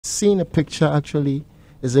seeing a picture actually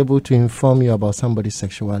is able to inform you about somebody's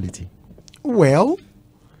sexuality? Well,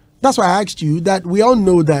 that's why I asked you that. We all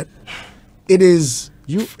know that it is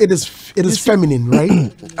feminine,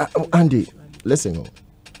 right? Andy, listen.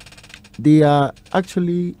 They are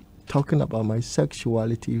actually talking about my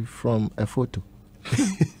sexuality from a photo.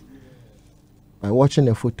 By watching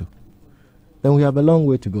a photo. Then we have a long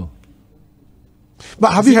way to go.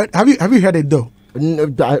 But have you heard it though?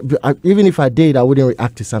 Even if I did, I wouldn't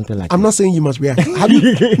react to something like that. I'm not saying you must react.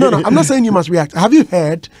 No, I'm not saying you must react. Have you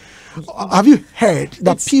heard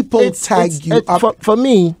that people tag you up? For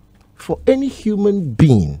me, for any human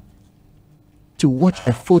being to watch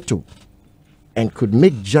a photo and could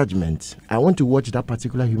make judgments, I want to watch that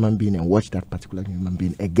particular human being and watch that particular human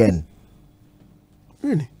being again.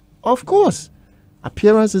 Really? Of course.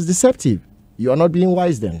 Appearance is deceptive. You are not being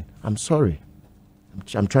wise then. I'm sorry.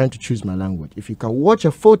 I'm trying to choose my language. If you can watch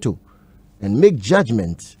a photo and make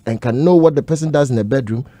judgments and can know what the person does in the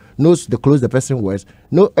bedroom, knows the clothes the person wears,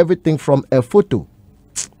 know everything from a photo,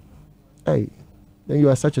 hey, then you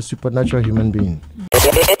are such a supernatural human being.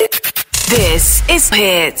 This is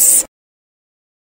Hitz.